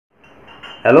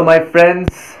Hello, my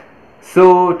friends.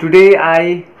 So today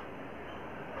I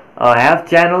have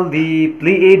channeled the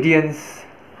Pleiadians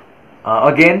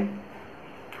again,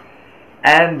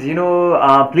 and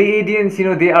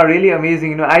Pleiadians. They are really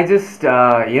amazing. I just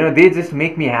they just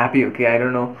make me happy. Okay, I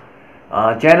don't know.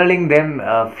 Channeling them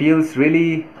feels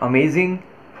really amazing.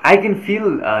 I can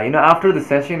feel after the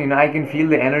session. I can feel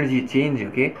the energy change.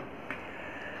 Okay,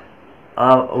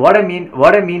 what I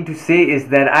mean to say is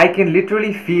that I can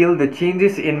literally feel the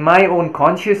changes in my own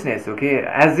consciousness, okay,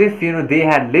 as if they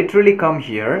had literally come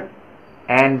here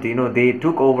and they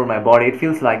took over my body. It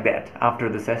feels like that after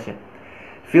the session.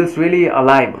 Feels really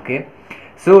alive, okay.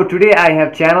 So today I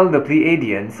have channeled the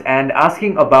Pleiadians and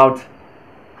asking about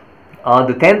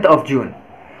the 10th of June.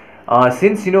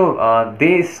 Since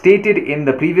they stated in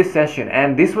the previous session,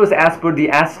 and this was as per the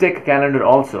Aztec calendar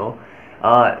also,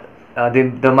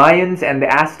 the Mayans and the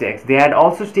Aztecs, they had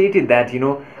also stated that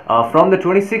from the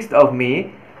 26th of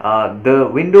May, the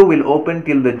window will open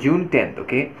till the June 10th.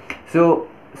 Okay, so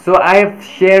I have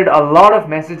shared a lot of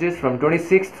messages from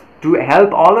 26th to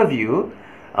help all of you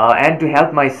and to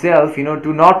help myself,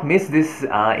 to not miss this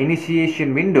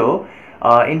initiation window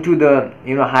into the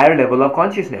higher level of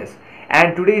consciousness.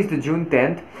 And today is the June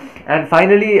 10th, and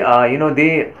finally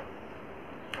they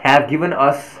have given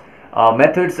us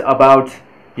methods about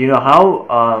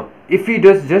how if we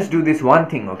just do this one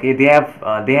thing. Okay, they have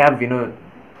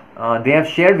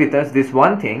shared with us this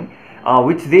one thing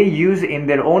which they use in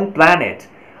their own planet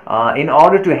in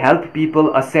order to help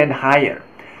people ascend higher.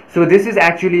 So this is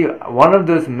actually one of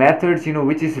those methods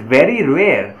which is very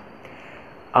rare.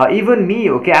 Even me,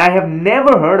 okay, I have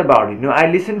never heard about it.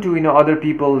 I listen to other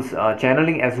people's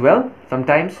channeling as well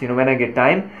sometimes, when I get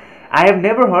time. I have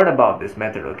never heard about this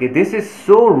method. Okay, this is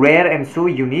so rare and so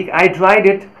unique. I have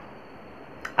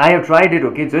tried it,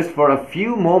 okay, just for a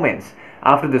few moments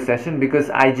after the session, because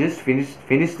I just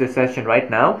finished the session right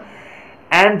now,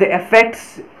 and the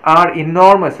effects are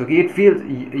enormous. Okay, it feels,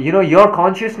 your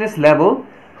consciousness level,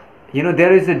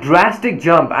 there is a drastic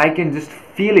jump. I can just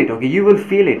feel it. Okay, you will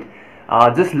feel it.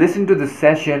 Just listen to the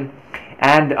session,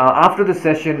 and after the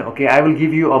session, okay, I will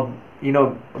give you a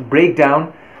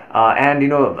breakdown, and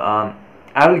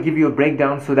I will give you a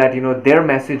breakdown so that their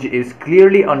message is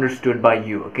clearly understood by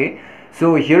you. Okay,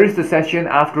 so here is the session,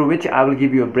 after which I will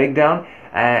give you a breakdown,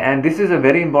 and this is a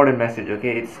very important message.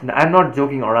 Okay, I'm not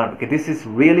joking around. Okay, this is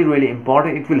really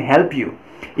important. It will help you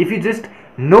if you just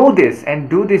know this and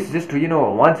do this just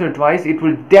once or twice. It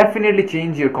will definitely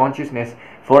change your consciousness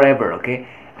forever. Okay,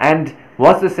 and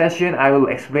what's the session, I will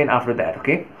explain after that.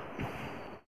 Okay,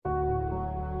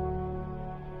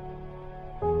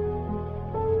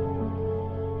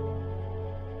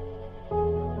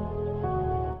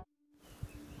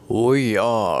 We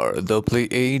are the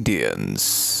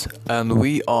Pleaidians, and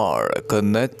we are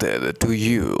connected to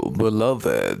you,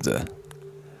 beloved.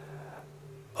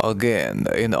 Again,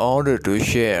 in order to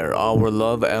share our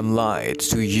love and light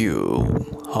to you.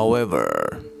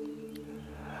 However,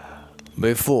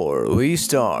 before we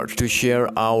start to share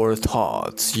our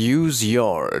thoughts, use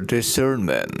your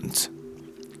discernment.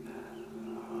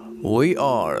 We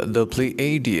are the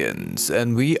Pleaidians,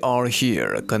 and we are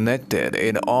here connected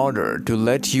in order to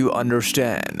let you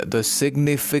understand the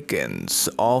significance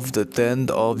of the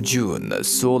 10th of June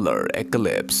solar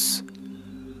eclipse,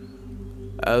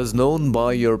 as known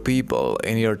by your people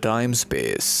in your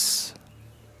time-space.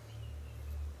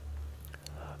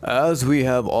 As we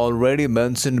have already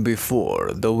mentioned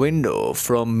before, the window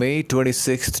from May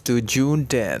 26th to June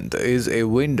 10th is a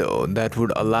window that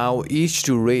would allow each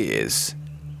to raise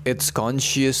its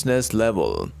consciousness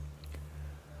level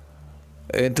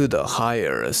into the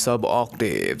higher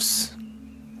sub-octaves.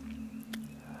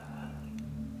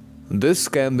 This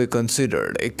can be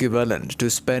considered equivalent to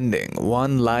spending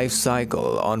one life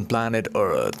cycle on planet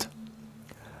Earth.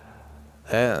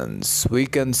 Hence, we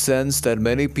can sense that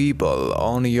many people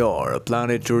on your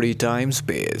planetary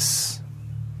time-space,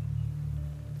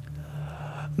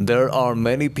 there are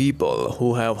many people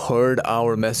who have heard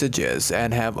our messages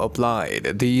and have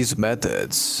applied these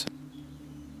methods.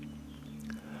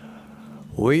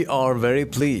 We are very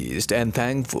pleased and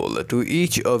thankful to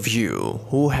each of you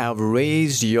who have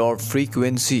raised your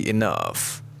frequency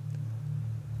enough,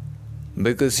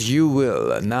 because you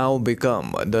will now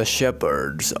become the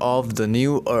shepherds of the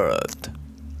new earth,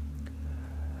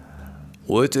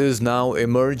 which is now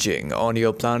emerging on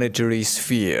your planetary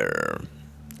sphere.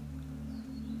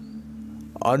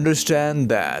 Understand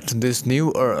that this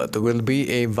new earth will be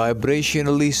a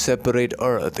vibrationally separate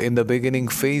earth in the beginning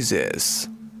phases.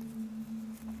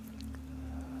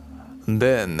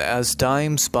 Then, as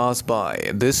times pass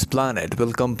by, this planet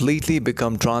will completely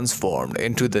become transformed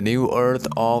into the new Earth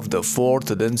of the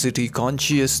fourth density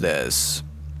consciousness.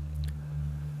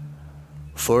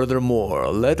 Furthermore,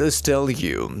 let us tell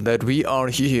you that we are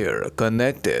here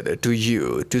connected to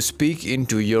you to speak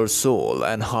into your soul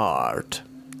and heart,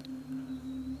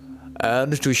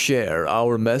 and to share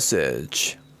our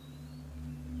message.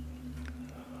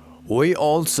 We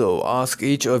also ask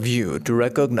each of you to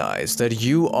recognize that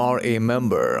you are a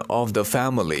member of the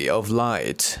family of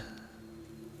light.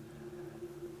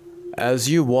 As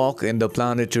you walk in the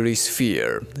planetary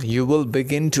sphere, you will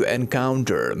begin to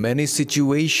encounter many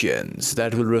situations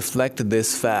that will reflect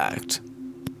this fact.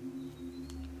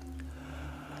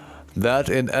 That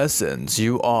in essence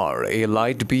you are a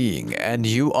light being and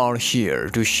you are here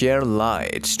to share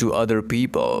light to other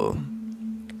people.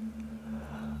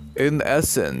 In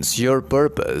essence, your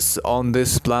purpose on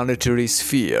this planetary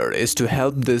sphere is to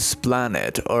help this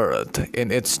planet Earth in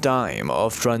its time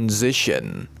of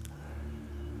transition.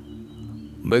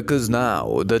 Because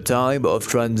now the time of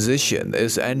transition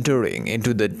is entering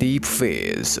into the deep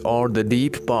phase or the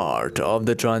deep part of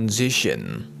the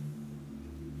transition.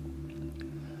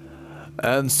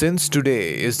 And since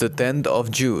today is the 10th of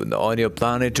June on your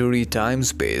planetary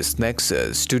time-space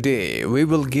nexus, today we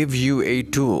will give you a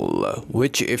tool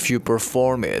which, if you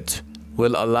perform it,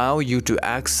 will allow you to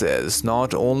access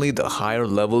not only the higher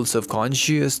levels of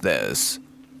consciousness,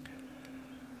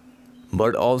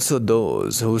 but also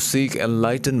those who seek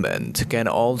enlightenment can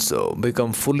also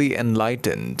become fully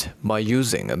enlightened by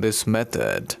using this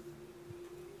method.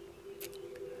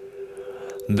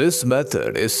 This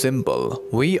method is simple.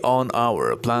 We on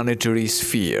our planetary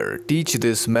sphere teach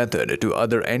this method to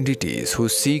other entities who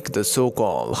seek the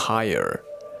so-called higher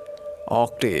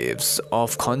octaves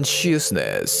of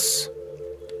consciousness,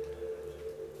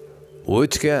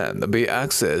 which can be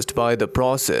accessed by the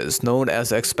process known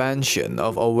as expansion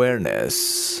of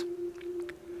awareness.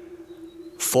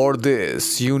 For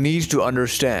this, you need to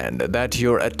understand that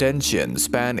your attention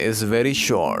span is very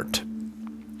short.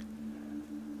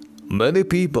 Many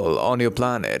people on your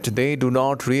planet, they do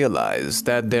not realize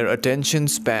that their attention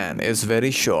span is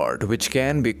very short, which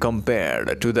can be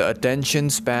compared to the attention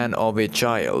span of a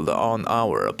child on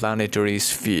our planetary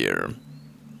sphere.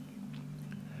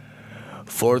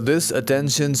 For this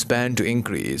attention span to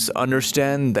increase,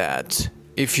 understand that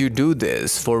if you do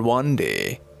this for one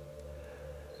day,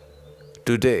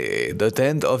 today, the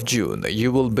 10th of June,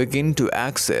 you will begin to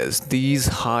access these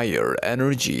higher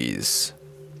energies.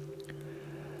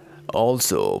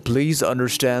 Also, please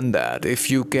understand that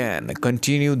if you can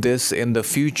continue this in the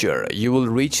future, you will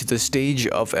reach the stage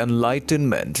of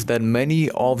enlightenment that many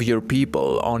of your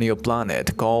people on your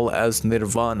planet call as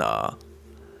nirvana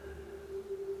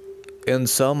in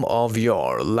some of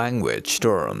your language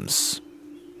terms.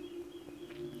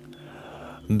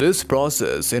 This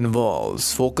process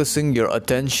involves focusing your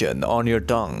attention on your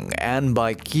tongue, and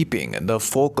by keeping the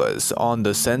focus on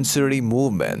the sensory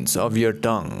movements of your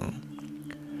tongue,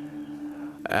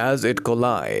 as it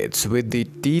collides with the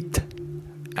teeth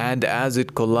and as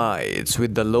it collides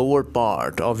with the lower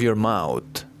part of your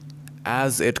mouth,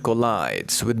 as it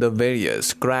collides with the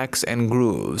various cracks and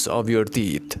grooves of your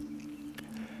teeth.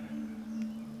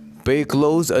 Pay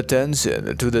close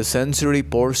attention to the sensory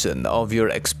portion of your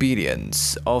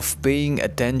experience of paying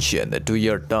attention to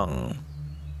your tongue.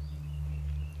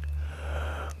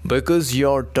 Because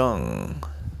your tongue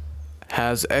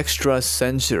has extra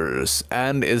sensors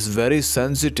and is very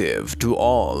sensitive to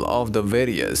all of the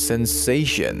various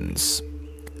sensations.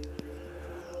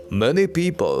 Many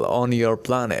people on your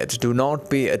planet do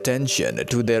not pay attention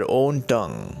to their own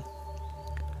tongue.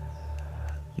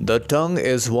 The tongue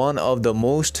is one of the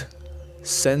most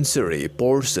sensory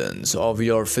portions of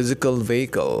your physical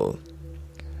vehicle,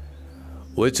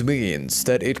 which means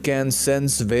that it can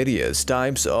sense various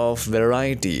types of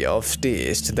variety of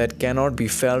taste that cannot be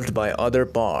felt by other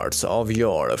parts of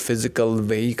your physical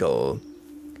vehicle.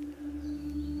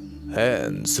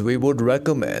 Hence, we would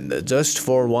recommend just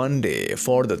for one day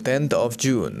for the 10th of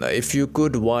June, if you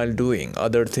could, while doing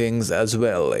other things as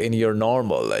well in your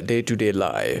normal day-to-day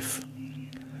life.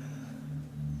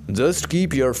 Just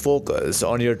keep your focus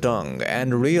on your tongue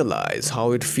and realize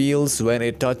how it feels when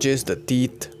it touches the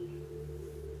teeth,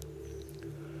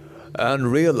 and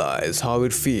realize how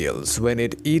it feels when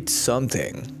it eats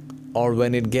something or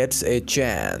when it gets a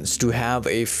chance to have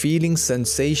a feeling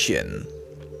sensation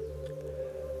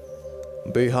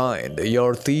behind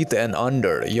your teeth and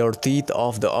under your teeth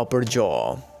of the upper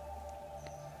jaw,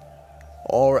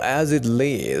 or as it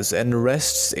lays and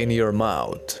rests in your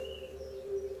mouth.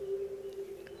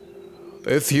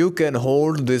 If you can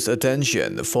hold this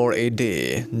attention for a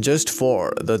day, just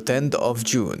for the 10th of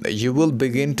June, you will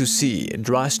begin to see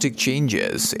drastic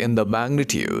changes in the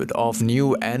magnitude of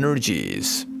new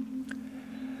energies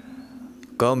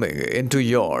coming into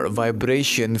your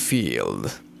vibration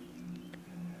field.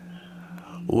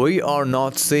 We are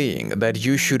not saying that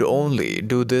you should only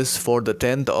do this for the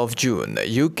 10th of June.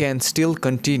 You can still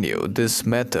continue this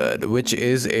method, which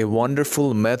is a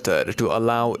wonderful method to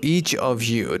allow each of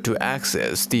you to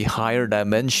access the higher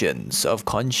dimensions of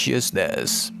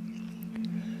consciousness.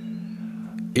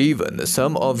 Even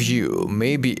some of you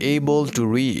may be able to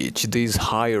reach these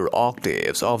higher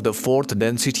octaves of the fourth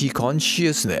density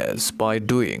consciousness by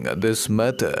doing this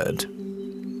method.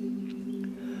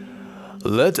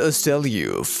 Let us tell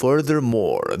you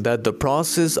furthermore that the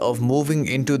process of moving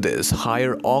into this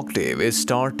higher octave is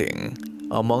starting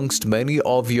amongst many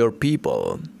of your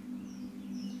people,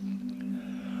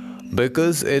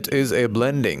 because it is a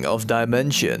blending of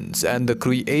dimensions, and the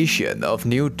creation of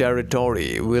new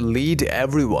territory will lead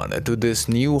everyone to this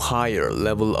new higher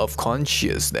level of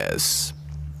consciousness.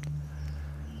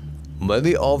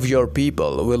 Many of your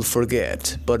people will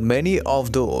forget, but many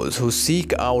of those who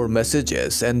seek our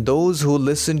messages and those who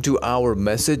listen to our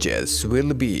messages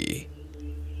will be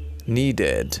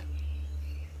needed.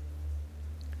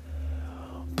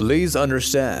 Please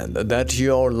understand that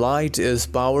your light is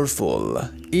powerful.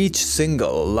 Each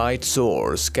single light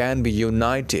source can be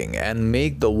uniting and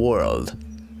make the world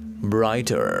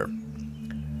brighter.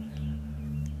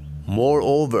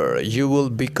 Moreover, you will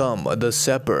become the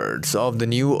shepherds of the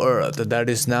new earth that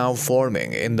is now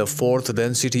forming in the fourth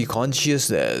density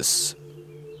consciousness.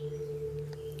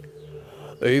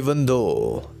 Even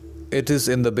though it is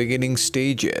in the beginning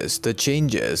stages, the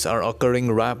changes are occurring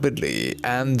rapidly,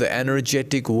 and the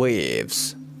energetic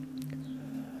waves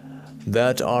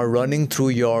that are running through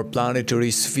your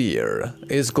planetary sphere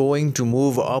is going to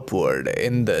move upward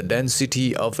in the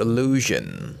density of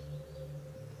illusion.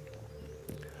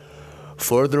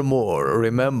 Furthermore,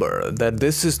 remember that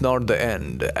this is not the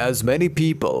end, as many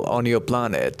people on your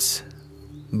planet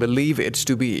believe it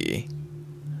to be.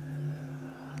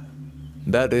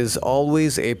 That is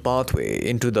always a pathway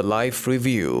into the life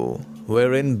review,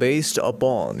 wherein based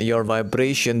upon your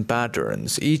vibration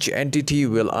patterns, each entity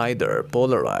will either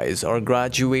polarize or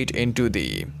graduate into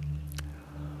the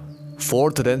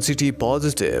fourth density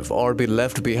positive or be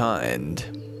left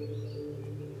behind.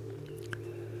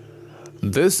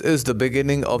 This is the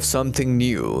beginning of something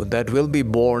new that will be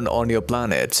born on your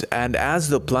planet, and as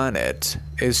the planet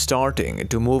is starting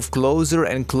to move closer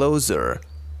and closer,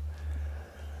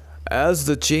 as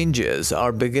the changes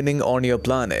are beginning on your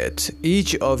planet,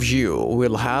 each of you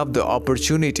will have the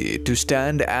opportunity to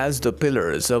stand as the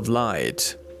pillars of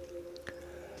light.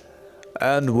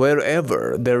 And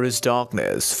wherever there is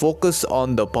darkness, focus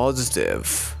on the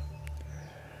positive.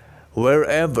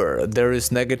 Wherever there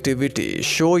is negativity,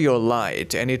 show your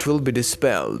light and it will be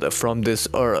dispelled from this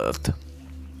earth.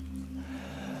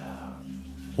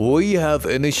 We have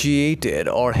initiated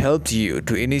or helped you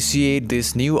to initiate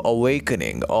this new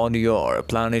awakening on your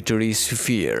planetary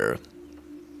sphere.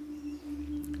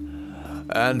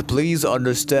 And please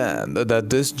understand that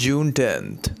this June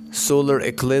 10th solar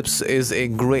eclipse is a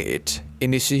great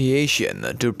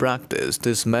initiation to practice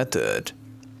this method.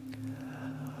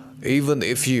 Even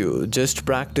if you just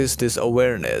practice this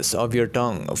awareness of your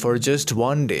tongue for just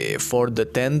one day for the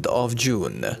 10th of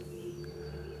June,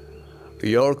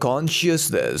 your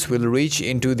consciousness will reach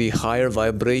into the higher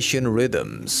vibration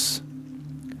rhythms.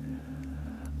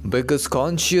 Because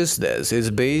consciousness is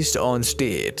based on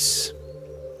states.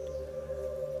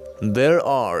 There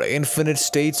are infinite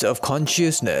states of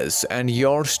consciousness, and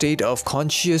your state of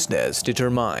consciousness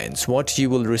determines what you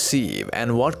will receive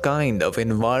and what kind of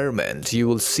environment you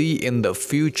will see in the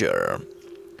future.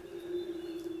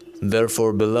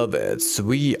 Therefore, beloveds,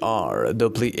 we are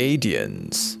the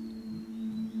Pleaidians.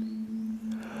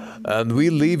 And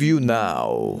we leave you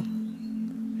now,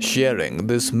 sharing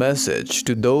this message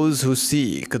to those who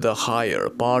seek the higher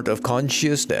part of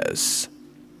consciousness.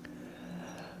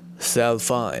 Shall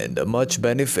find much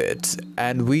benefit,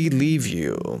 and we leave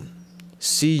you.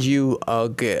 See you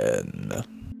again.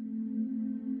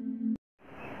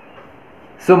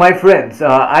 So my friends,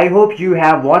 I hope you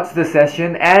have watched the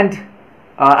session, and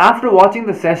after watching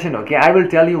the session, okay, I will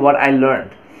tell you what I learned.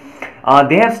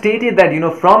 They have stated that,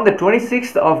 from the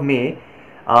 26th of May,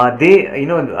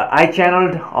 I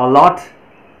channeled a lot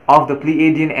of the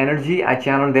Pleiadian energy. I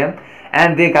channeled them,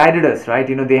 and they guided us, right?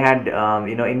 They had,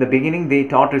 in the beginning, they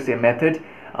taught us a method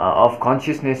of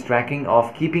consciousness tracking,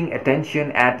 of keeping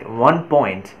attention at one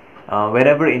point,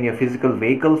 wherever in your physical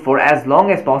vehicle for as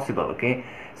long as possible, okay?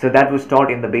 So that was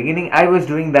taught in the beginning. I was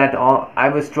doing that, I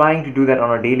was trying to do that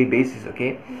on a daily basis,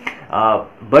 okay.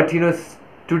 But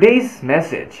today's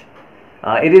message,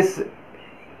 it is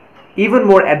even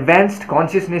more advanced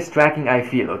consciousness tracking, I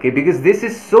feel, okay, because this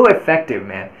is so effective,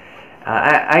 man.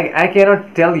 I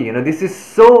cannot tell you, this is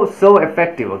so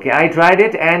effective, okay. I tried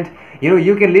it, and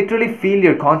you can literally feel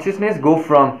your consciousness go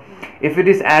from, if it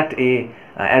is at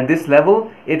this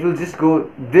level, it will just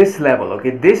go this level, okay.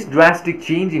 This drastic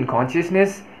change in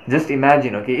consciousness, just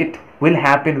imagine, okay, it will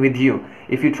happen with you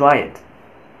if you try it.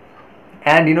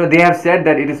 And they have said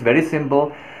that it is very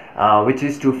simple, which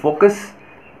is to focus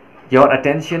your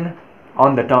attention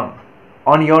on the tongue,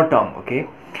 on your tongue, okay.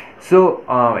 So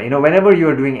whenever you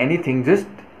are doing anything, just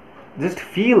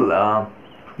feel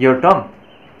your tongue,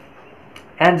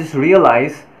 and just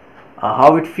realize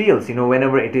how it feels,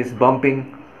 whenever it is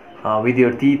bumping with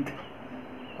your teeth,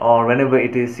 or whenever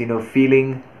it is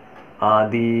feeling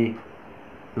the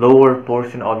lower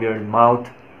portion of your mouth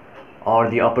or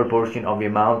the upper portion of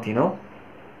your mouth.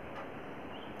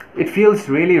 It feels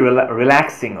really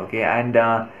relaxing, okay. And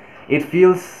it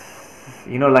feels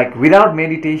like without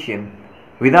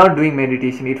doing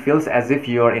meditation, it feels as if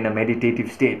you are in a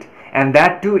meditative state, and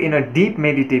that too in a deep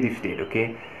meditative state,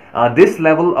 okay. This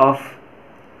level of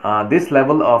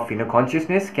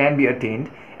consciousness can be attained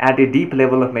at a deep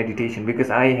level of meditation, because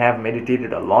I have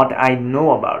meditated a lot. I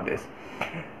know about this.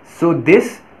 So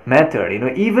this method,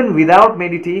 even without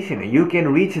meditation, you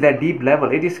can reach that deep level.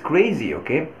 It is crazy,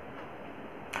 okay.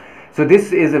 So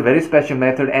this is a very special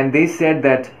method, and they said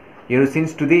that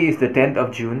since today is the 10th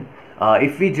of June,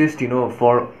 if we just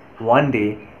for one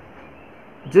day,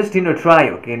 just try,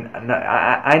 okay.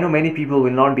 I know many people will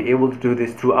not be able to do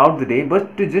this throughout the day,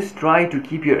 but to just try to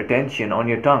keep your attention on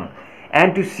your tongue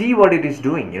and to see what it is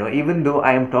doing. Even though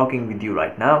I am talking with you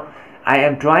right now, I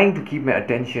am trying to keep my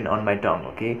attention on my tongue,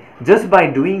 okay. Just by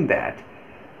doing that,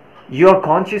 your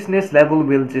consciousness level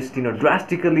will just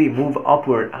drastically move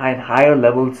upward, and higher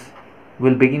levels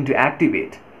will begin to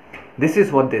activate. This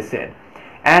is what they said.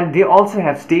 And they also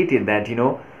have stated that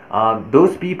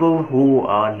those people who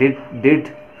did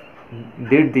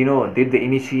the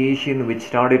initiation, which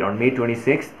started on May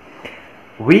 26th,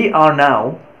 we are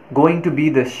now going to be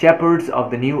the shepherds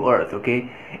of the new earth, okay.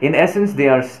 In essence, they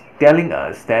are telling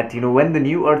us that when the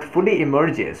new earth fully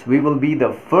emerges, we will be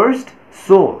the first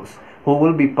souls who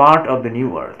will be part of the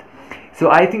new earth.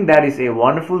 So I think that is a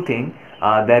wonderful thing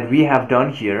that we have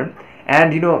done here.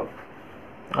 And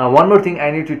one more thing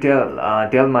I need to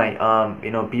tell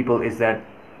my people is that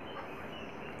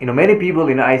many people,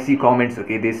 I see comments,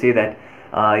 okay, they say that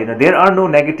there are no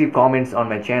negative comments on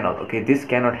my channel, okay. This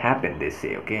cannot happen, they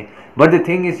say, okay. But the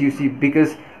thing is, you see,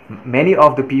 because many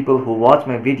of the people who watch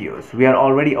my videos, we are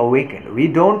already awakened. We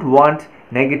don't want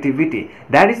negativity.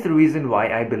 That is the reason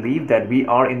why I believe that we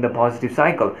are in the positive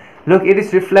cycle. Look, it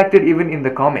is reflected even in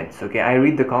the comments, okay. I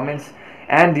read the comments,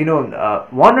 and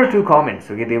one or two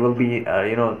comments, okay, they will be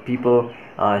people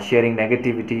sharing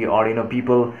negativity, or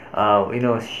people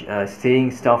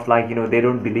saying stuff like they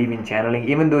don't believe in channeling.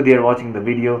 Even though they are watching the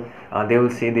video, they will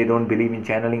say they don't believe in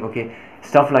channeling, okay,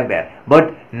 stuff like that.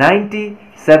 But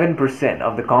 97%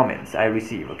 of the comments I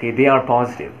receive, okay, they are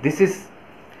positive. This is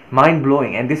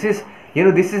mind-blowing, and this is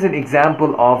this is an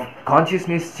example of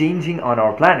consciousness changing on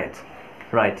our planet,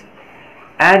 right?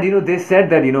 And they said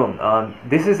that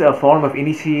this is a form of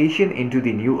initiation into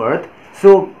the new earth,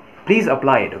 so please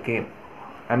apply it, okay.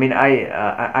 I mean,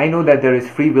 I know that there is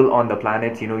free will on the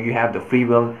planet. You have the free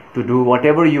will to do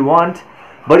whatever you want,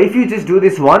 but if you just do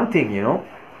this one thing,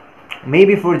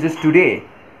 maybe for just today,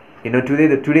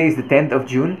 today is the 10th of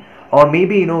June, or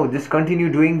maybe just continue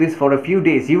doing this for a few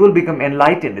days, you will become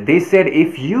enlightened. They said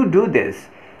if you do this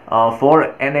for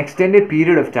an extended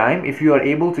period of time, if you are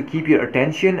able to keep your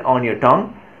attention on your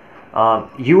tongue,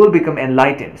 you will become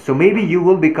enlightened. So maybe you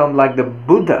will become like the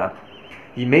Buddha,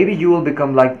 maybe you will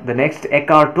become like the next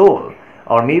Eckhart Tolle,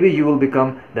 or maybe you will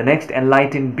become the next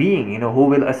enlightened being who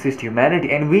will assist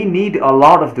humanity. And we need a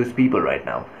lot of those people right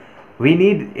now. We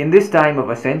need, in this time of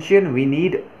ascension, we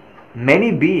need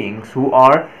many beings who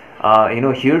are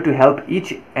here to help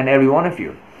each and every one of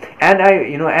you. And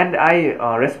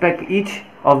I respect each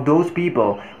of those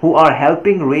people who are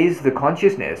helping raise the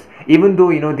consciousness, even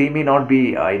though they may not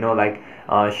be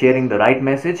sharing the right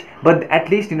message, but at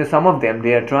least some of them,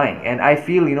 they are trying. And I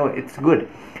feel it's good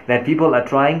that people are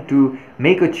trying to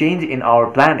make a change in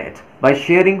our planet by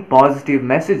sharing positive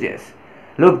messages.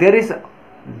 Look, there is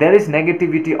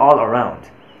negativity all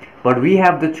around, but we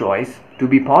have the choice to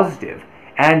be positive.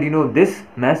 And this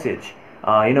message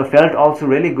felt also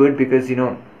really good, because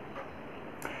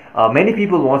many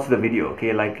people watch the video,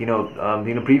 okay, like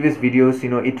previous videos,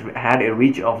 it had a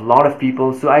reach of a lot of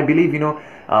people. So I believe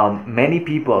many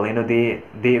people,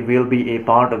 they will be a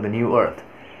part of the new earth.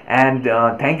 And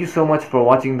thank you so much for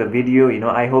watching the video.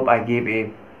 I hope I gave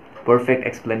a perfect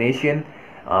explanation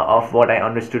of what I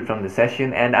understood from the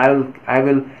session, and I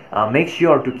will make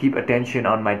sure to keep attention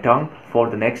on my tongue for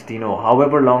the next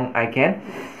however long I can.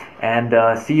 And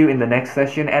see you in the next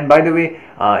session. And by the way,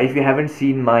 if you haven't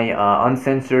seen my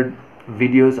uncensored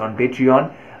videos on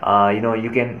Patreon, you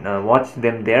can watch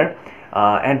them there.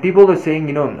 And people are saying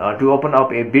to open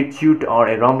up a BitChute or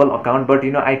a Rumble account, but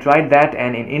I tried that,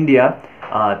 and in India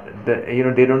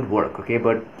they don't work, okay.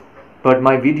 But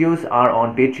my videos are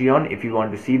on Patreon if you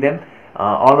want to see them.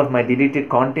 All of my deleted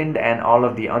content and all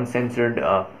of the uncensored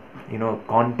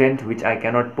content which I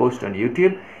cannot post on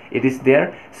YouTube, it is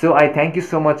there. So I thank you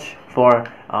so much for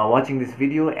watching this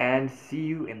video, and see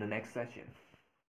you in the next session.